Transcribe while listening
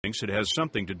thinks it has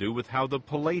something to do with how the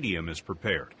palladium is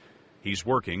prepared. He's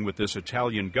working with this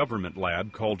Italian government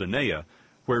lab called Enea,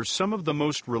 where some of the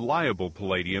most reliable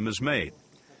palladium is made.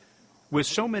 With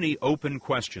so many open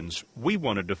questions, we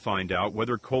wanted to find out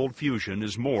whether cold fusion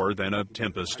is more than a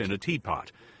tempest in a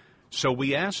teapot. So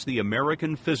we asked the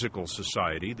American Physical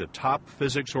Society, the top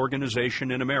physics organization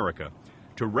in America,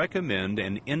 to recommend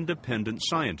an independent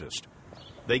scientist.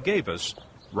 They gave us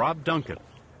Rob Duncan,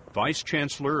 Vice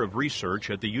Chancellor of Research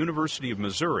at the University of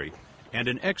Missouri and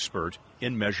an expert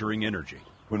in measuring energy.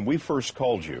 When we first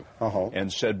called you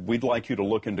and said, we'd like you to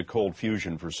look into cold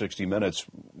fusion for 60 minutes,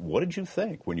 what did you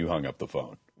think when you hung up the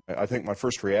phone? I think my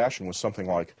first reaction was something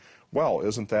like, well,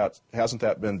 hasn't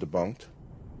that been debunked?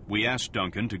 We asked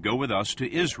Duncan to go with us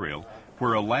to Israel,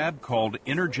 where a lab called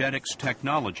Energetics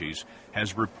Technologies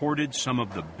has reported some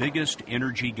of the biggest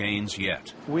energy gains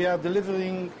yet. We are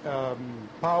delivering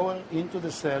power into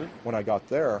the cell. When I got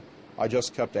there, I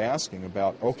just kept asking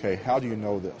about, okay, how do you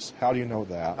know this? How do you know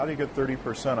that? How do you get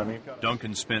 30%? I mean,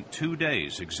 Duncan spent 2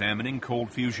 days examining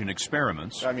cold fusion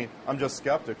experiments. I'm just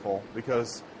skeptical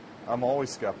because I'm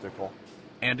always skeptical.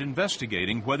 And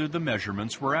investigating whether the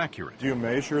measurements were accurate. Do you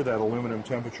measure that aluminum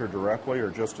temperature directly or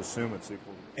just assume it's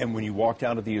equal? And when you walked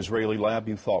out of the Israeli lab,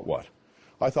 you thought what?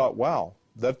 I thought, wow,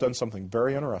 they've done something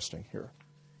very interesting here.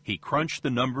 He crunched the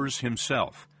numbers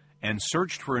himself and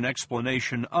searched for an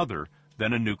explanation other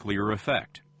than a nuclear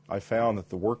effect. I found that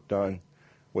the work done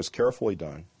was carefully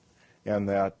done and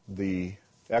that the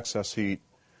excess heat,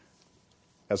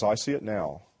 as I see it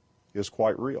now, is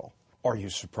quite real. Are you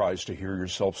surprised to hear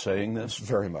yourself saying this?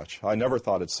 Very much. I never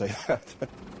thought I'd say that.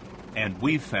 And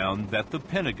we've found that the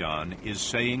Pentagon is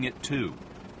saying it too.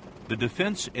 The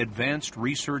Defense Advanced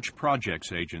Research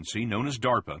Projects Agency, known as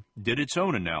DARPA, did its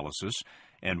own analysis,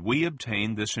 and we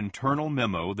obtained this internal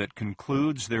memo that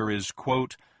concludes there is,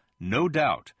 quote, no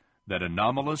doubt that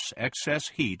anomalous excess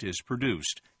heat is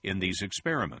produced in these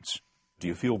experiments. Do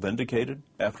you feel vindicated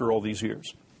after all these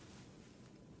years?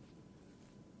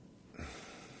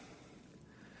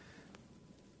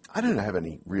 I don't have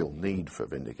any real need for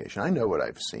vindication. I know what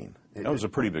I've seen. That was a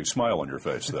pretty big smile on your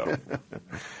face, though.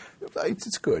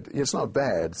 It's good. It's not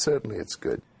bad. Certainly it's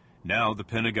good. Now the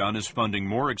Pentagon is funding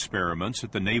more experiments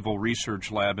at the Naval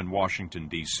Research Lab in Washington,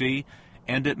 D.C.,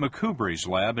 and at McCubrey's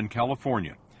lab in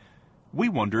California. We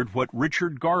wondered what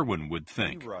Richard Garwin would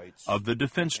think of the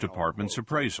Defense Department's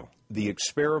appraisal. The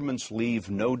experiments leave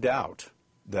no doubt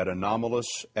that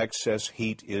anomalous excess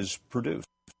heat is produced.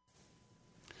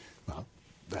 Well,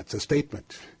 that's a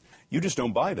statement. You just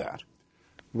don't buy that.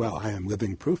 Well, I am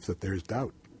living proof that there's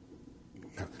doubt.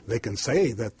 Now, they can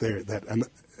say that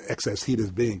excess heat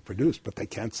is being produced, but they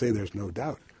can't say there's no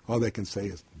doubt. All they can say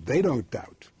is they don't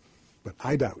doubt, but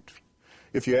I doubt.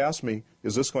 If you ask me,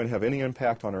 is this going to have any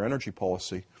impact on our energy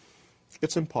policy,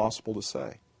 it's impossible to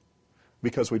say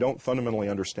because we don't fundamentally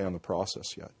understand the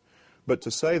process yet. But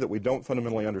to say that we don't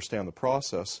fundamentally understand the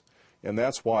process and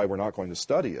that's why we're not going to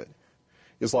study it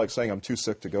is like saying I'm too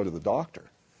sick to go to the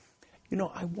doctor. You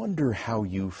know, I wonder how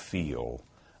you feel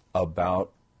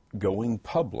about going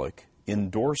public,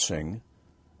 endorsing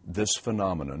this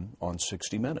phenomenon on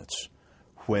 60 Minutes,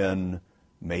 when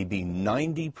maybe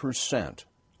 90%,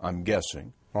 I'm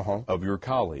guessing, of your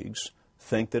colleagues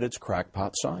think that it's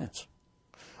crackpot science.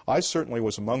 I certainly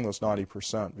was among those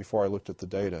 90% before I looked at the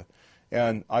data,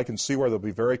 and I can see where they'll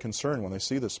be very concerned when they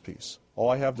see this piece. All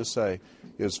I have to say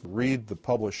is read the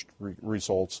published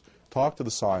results, talk to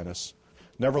the scientists,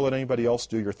 never let anybody else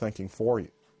do your thinking for you.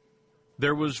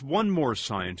 There was one more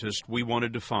scientist we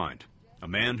wanted to find, a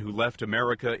man who left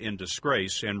America in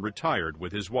disgrace and retired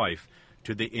with his wife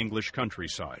to the English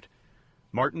countryside.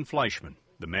 Martin Fleischmann,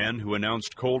 the man who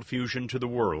announced cold fusion to the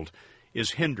world,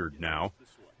 is hindered now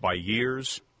by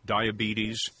years,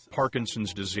 diabetes,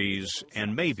 Parkinson's disease,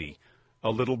 and maybe a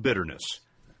little bitterness.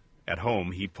 At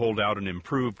home, he pulled out an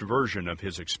improved version of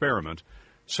his experiment,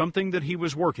 something that he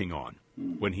was working on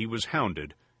when he was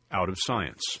hounded out of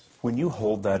science. When you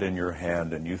hold that in your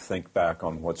hand and you think back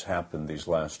on what's happened these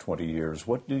last 20 years,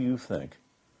 what do you think?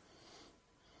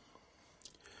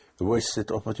 A wasted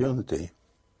opportunity.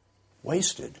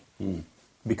 Wasted?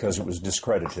 Because it was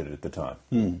discredited at the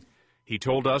time. He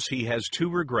told us he has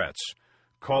two regrets: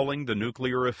 calling the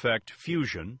nuclear effect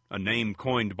fusion, a name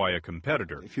coined by a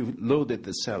competitor, if you loaded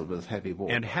the cell with heavy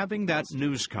water, and having that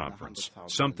news conference,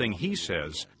 something he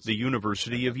says the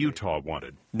University of Utah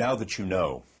wanted. Now that you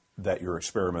know that your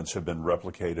experiments have been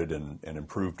replicated and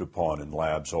improved upon in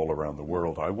labs all around the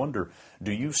world, I wonder,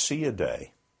 do you see a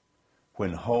day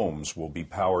when homes will be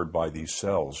powered by these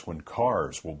cells, when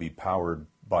cars will be powered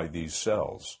by these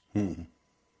cells?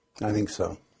 I think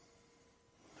so.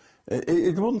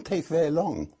 It wouldn't take very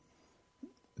long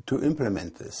to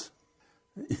implement this.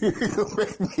 You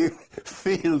make me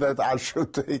feel that I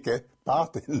should take a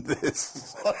part in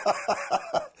this.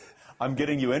 I'm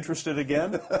getting you interested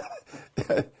again?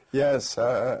 Yes.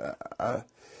 The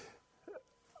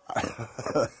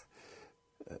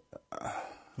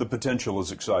potential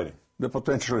is exciting. The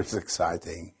potential is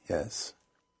exciting, yes.